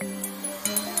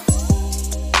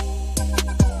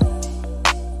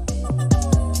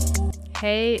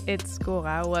Hey, it's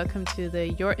Gora. Welcome to the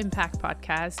Your Impact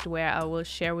podcast, where I will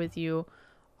share with you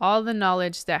all the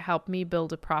knowledge that helped me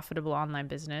build a profitable online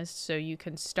business so you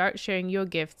can start sharing your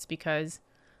gifts, because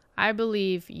I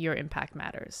believe your impact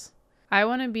matters. I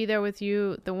want to be there with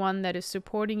you, the one that is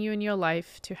supporting you in your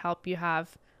life to help you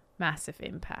have massive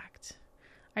impact.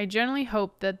 I generally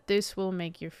hope that this will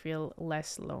make you feel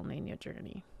less lonely in your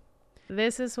journey.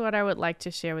 This is what I would like to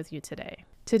share with you today.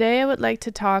 Today, I would like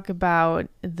to talk about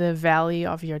the value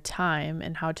of your time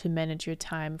and how to manage your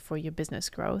time for your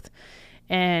business growth.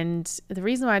 And the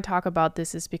reason why I talk about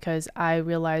this is because I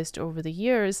realized over the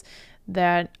years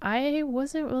that I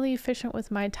wasn't really efficient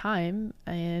with my time,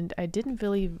 and I didn't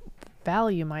really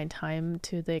value my time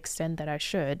to the extent that I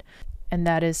should. And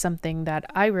that is something that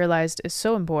I realized is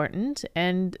so important.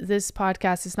 And this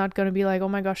podcast is not going to be like, oh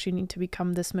my gosh, you need to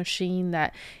become this machine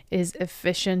that is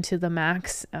efficient to the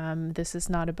max. This is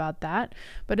not about that.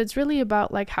 But it's really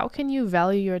about like, how can you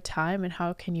value your time and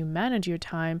how can you manage your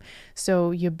time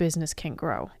so your business can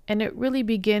grow? And it really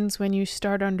begins when you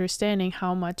start understanding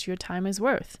how much your time is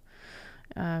worth.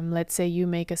 Let's say you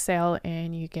make a sale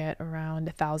and you get around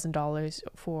 $1,000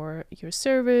 for your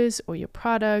service or your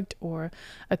product or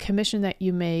a commission that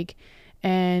you make,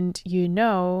 and you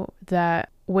know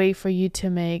that way for you to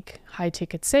make high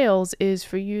ticket sales is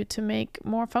for you to make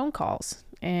more phone calls.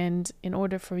 And in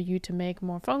order for you to make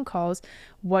more phone calls,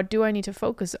 what do I need to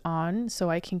focus on so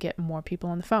I can get more people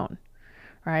on the phone?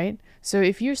 Right? So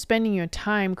if you're spending your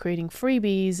time creating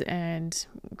freebies and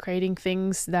creating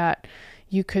things that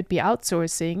you could be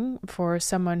outsourcing for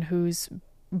someone who's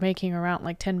making around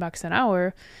like $10 an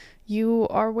hour, you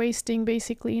are wasting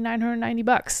basically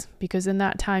 $990, because in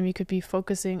that time you could be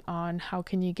focusing on how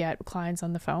can you get clients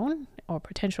on the phone or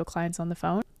potential clients on the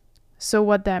phone. So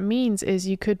what that means is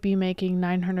you could be making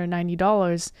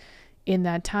 $990 in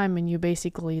that time and you're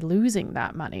basically losing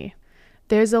that money.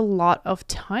 There's a lot of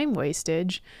time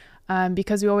wastage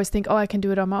because we always think, oh, I can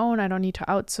do it on my own. I don't need to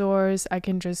outsource. I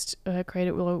can just create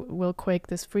it real quick,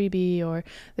 this freebie or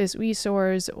this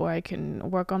resource, or I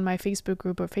can work on my Facebook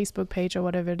group or Facebook page or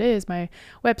whatever it is, my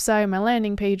website, my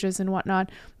landing pages and whatnot.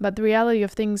 But the reality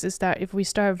of things is that if we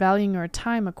start valuing our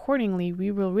time accordingly,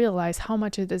 we will realize how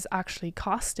much it is actually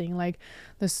costing. Like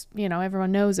this,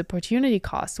 everyone knows opportunity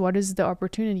cost. What is the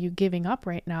opportunity you're giving up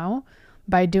right now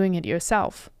by doing it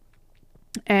yourself?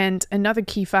 And another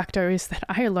key factor is that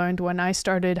I learned when I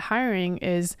started hiring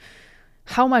is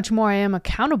how much more I am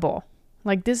accountable.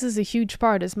 Like, this is a huge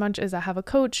part. As much as I have a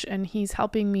coach and he's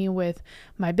helping me with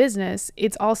my business,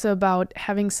 it's also about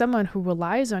having someone who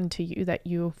relies on to you, that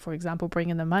you, for example, bring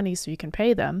in the money so you can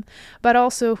pay them, but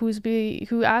also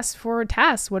who asks for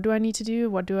tasks. What do I need to do?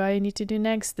 What do I need to do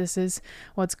next? This is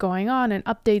what's going on, and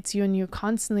updates you, and you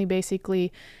constantly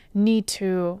basically need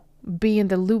to be in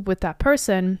the loop with that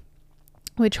person,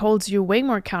 which holds you way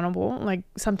more accountable. Like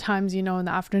sometimes, in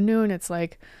the afternoon, it's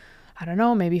like, I don't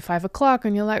know, maybe 5 o'clock,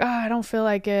 and you're like, I don't feel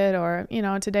like it. Or,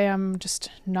 today I'm just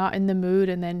not in the mood.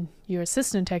 And then your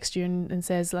assistant texts you and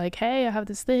says like, hey, I have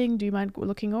this thing. Do you mind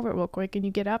looking over it real quick? And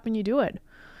you get up and you do it.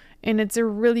 And it's a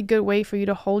really good way for you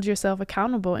to hold yourself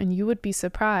accountable. And you would be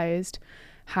surprised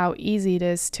how easy it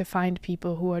is to find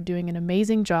people who are doing an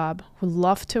amazing job, who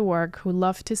love to work, who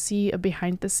love to see a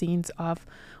behind the scenes of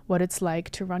what it's like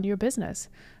to run your business.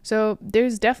 So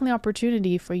there's definitely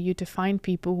opportunity for you to find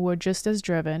people who are just as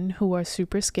driven, who are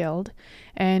super skilled,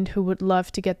 and who would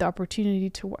love to get the opportunity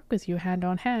to work with you hand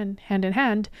in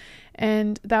hand.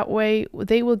 And that way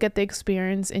they will get the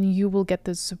experience and you will get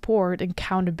the support and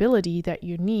accountability that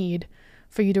you need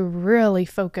for you to really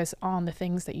focus on the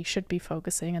things that you should be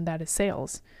focusing, and that is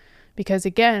sales. Because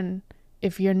again,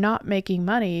 if you're not making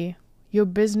money, your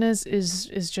business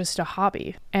is just a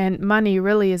hobby, and money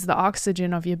really is the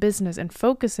oxygen of your business, and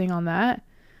focusing on that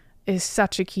is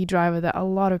such a key driver that a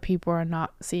lot of people are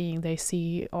not seeing. They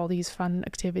see all these fun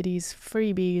activities,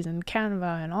 freebies and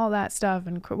Canva and all that stuff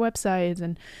and websites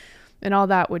and all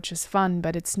that, which is fun,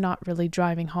 but it's not really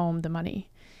driving home the money.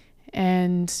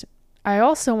 And I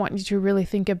also want you to really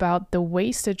think about the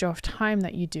wastage of time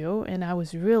that you do. And I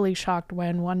was really shocked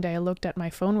when one day I looked at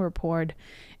my phone report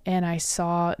and I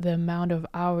saw the amount of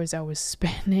hours I was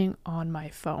spending on my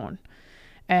phone.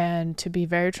 And to be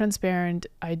very transparent,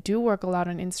 I do work a lot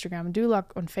on Instagram, I do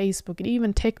work on Facebook, and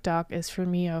even TikTok is for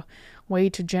me a way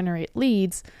to generate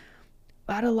leads.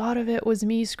 But a lot of it was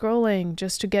me scrolling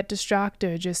just to get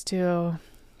distracted, just to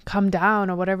come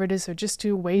down or whatever it is, or just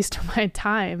to waste my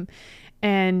time.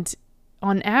 And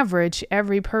on average,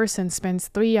 every person spends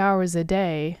 3 hours a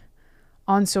day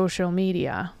on social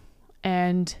media.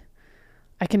 And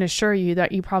I can assure you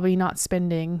that you're probably not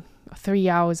spending 3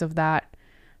 hours of that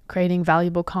creating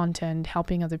valuable content,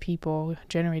 helping other people,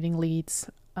 generating leads,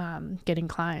 getting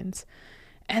clients.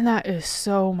 And that is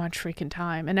so much freaking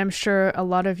time. And I'm sure a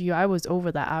lot of you, I was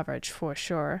over that average for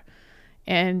sure.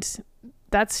 And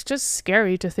that's just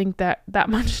scary to think that that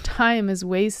much time is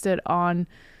wasted on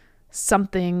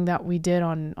something that we did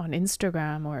on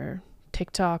Instagram or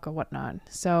TikTok or whatnot.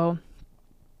 So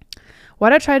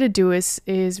what I try to do is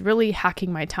really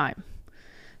hacking my time.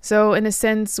 So in a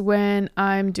sense, when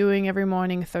I'm doing every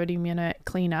morning a 30-minute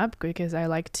cleanup, because I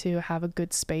like to have a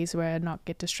good space where I not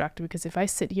get distracted, because if I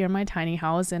sit here in my tiny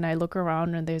house and I look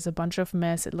around and there's a bunch of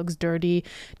mess, it looks dirty,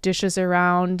 dishes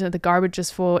around, the garbage is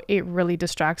full, it really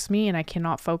distracts me and I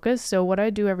cannot focus. So what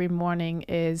I do every morning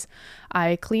is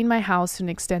I clean my house to an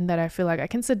extent that I feel like I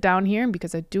can sit down here,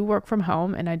 because I do work from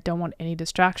home and I don't want any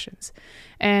distractions.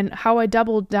 And how I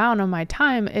double down on my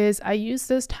time is I use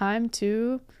this time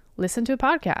to listen to a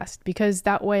podcast, because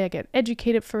that way I get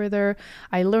educated further,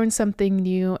 I learn something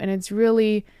new, and it's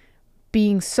really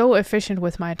being so efficient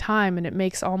with my time, and it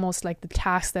makes almost like the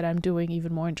task that I'm doing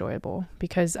even more enjoyable,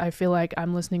 because I feel like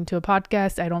I'm listening to a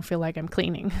podcast, I don't feel like I'm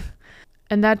cleaning.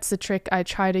 And that's the trick I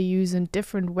try to use in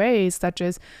different ways, such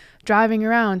as driving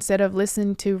around. Instead of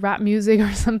listening to rap music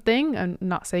or something, I'm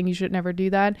not saying you should never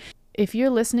do that. If you're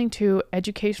listening to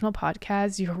educational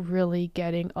podcasts, you're really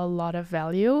getting a lot of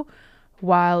value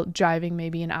while driving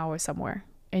maybe an hour somewhere,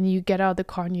 and you get out of the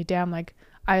car and you're damn like,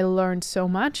 I learned so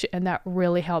much, and that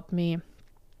really helped me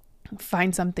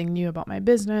find something new about my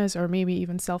business, or maybe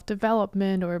even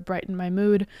self-development, or brighten my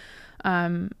mood.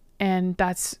 And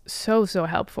that's so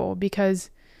helpful, because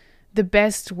the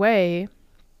best way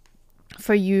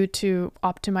for you to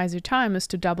optimize your time is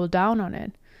to double down on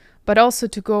it, but also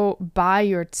to go buy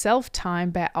yourself time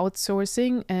by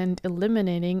outsourcing and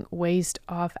eliminating waste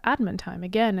of admin time.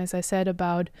 Again, as I said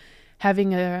about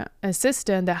having an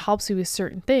assistant that helps you with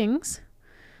certain things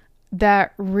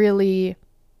that really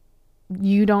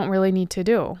you don't really need to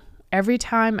do. Every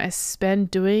time I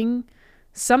spend doing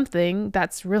something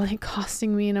that's really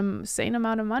costing me an insane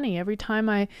amount of money, every time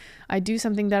I do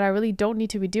something that I really don't need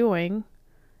to be doing,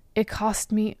 it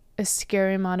costs me a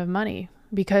scary amount of money.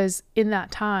 Because in that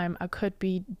time, I could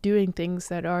be doing things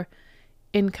that are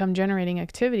income generating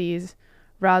activities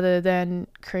rather than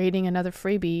creating another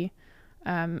freebie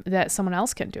that someone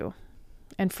else can do.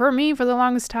 And for me, for the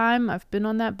longest time, I've been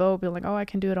on that boat, being like, oh, I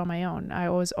can do it on my own. I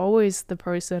was always the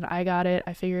person, I got it,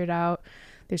 I figured it out.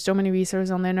 There's so many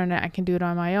resources on the internet, I can do it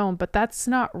on my own. But that's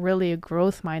not really a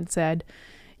growth mindset.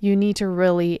 You need to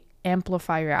really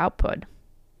amplify your output.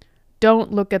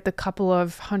 Don't look at the couple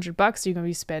of $100 you're going to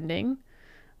be spending.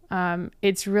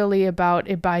 It's really about,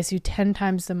 it buys you 10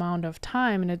 times the amount of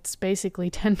time, and it's basically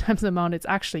 10 times the amount it's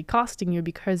actually costing you,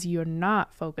 because you're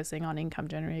not focusing on income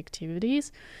generating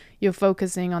activities. You're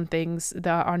focusing on things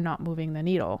that are not moving the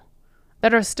needle,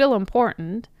 that are still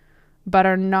important, but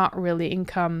are not really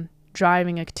income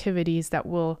driving activities that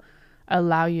will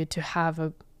allow you to have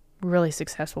a really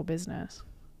successful business.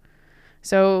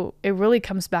 So it really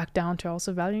comes back down to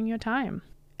also valuing your time.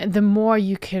 And the more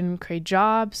you can create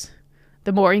jobs,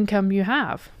 the more income you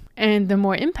have and the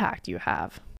more impact you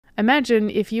have. Imagine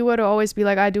if you were to always be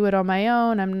like, I do it on my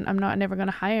own, I'm not never going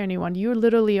to hire anyone. You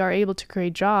literally are able to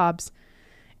create jobs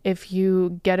if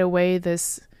you get away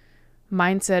this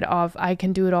mindset of, I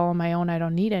can do it all on my own, I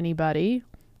don't need anybody.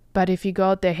 But if you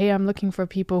go out there, hey, I'm looking for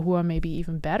people who are maybe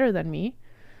even better than me,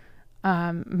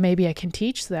 maybe I can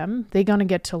teach them, they're going to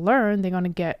get to learn, they're going to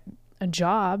get a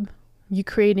job. You're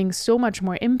creating so much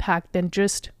more impact than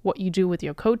just what you do with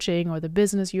your coaching or the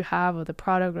business you have or the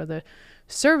product or the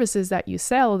services that you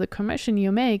sell, the commission you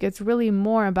make. It's really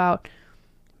more about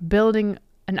building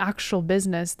an actual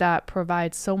business that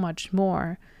provides so much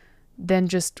more than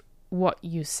just what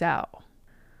you sell.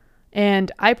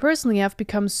 And I personally have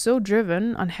become so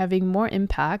driven on having more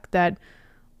impact that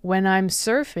when I'm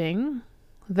surfing,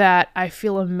 that I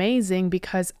feel amazing,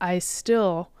 because I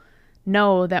still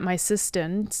know that my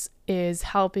assistant is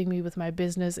helping me with my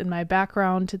business in my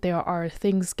background. There are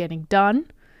things getting done,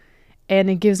 and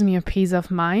it gives me a peace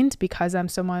of mind, because I'm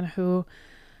someone who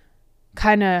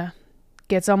kind of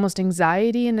gets almost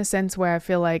anxiety in a sense where I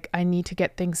feel like I need to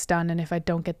get things done, and if I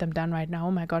don't get them done right now,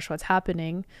 oh my gosh, what's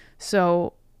happening?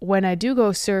 So when I do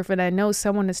go surf and I know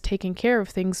someone is taking care of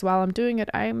things while I'm doing it,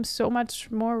 I'm so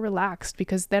much more relaxed,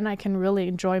 because then I can really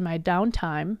enjoy my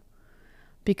downtime,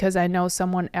 because I know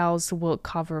someone else will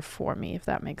cover for me, if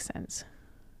that makes sense.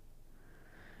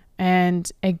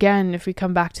 And again, if we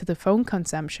come back to the phone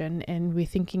consumption and we're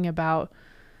thinking about,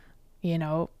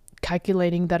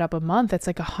 calculating that up a month, that's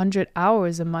like 100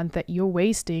 hours a month that you're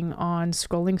wasting on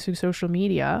scrolling through social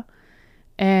media.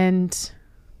 And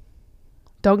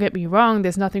Don't get me wrong,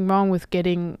 there's nothing wrong with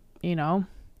getting,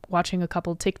 watching a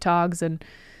couple TikToks and,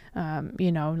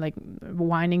 like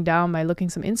winding down by looking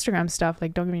some Instagram stuff.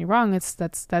 Like, don't get me wrong,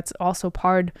 that's also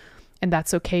part, and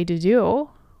that's okay to do.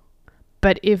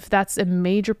 But if that's a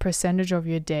major percentage of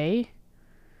your day,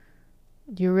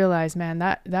 you realize, man,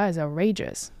 that is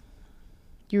outrageous.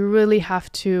 You really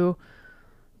have to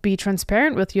be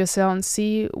transparent with yourself and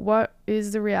see what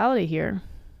is the reality here.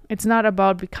 It's not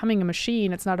about becoming a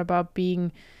machine. It's not about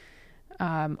being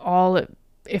all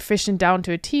efficient down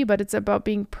to a T, but it's about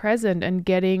being present and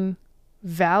getting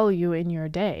value in your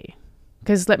day.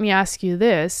 Because let me ask you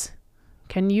this.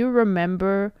 Can you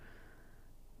remember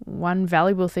one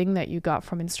valuable thing that you got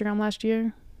from Instagram last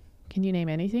year? Can you name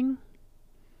anything?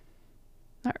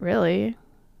 Not really.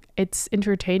 It's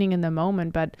entertaining in the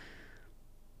moment, but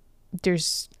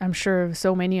I'm sure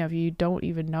so many of you don't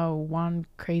even know one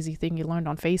crazy thing you learned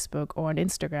on Facebook or on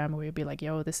Instagram where you'd be like,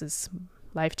 yo, this is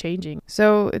life-changing.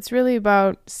 So it's really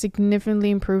about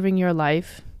significantly improving your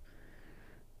life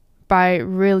by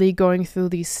really going through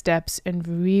these steps and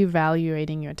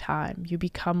reevaluating your time. You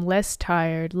become less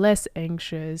tired, less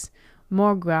anxious,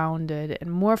 more grounded,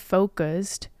 and more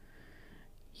focused.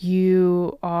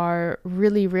 You are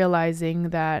really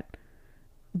realizing that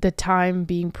the time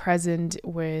being present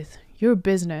with your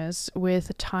business,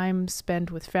 with time spent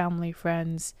with family,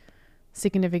 friends,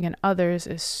 significant others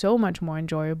is so much more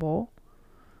enjoyable.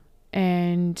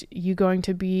 And you're going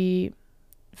to be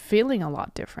feeling a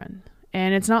lot different.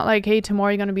 And it's not like, hey,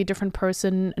 tomorrow you're going to be a different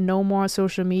person, no more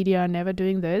social media, never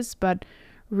doing this, but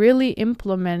really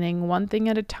implementing one thing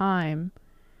at a time,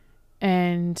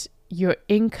 and your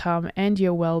income and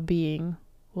your well-being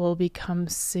will become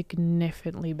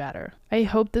significantly better. I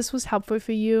hope this was helpful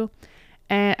for you,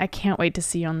 and I can't wait to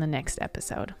see you on the next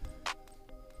episode.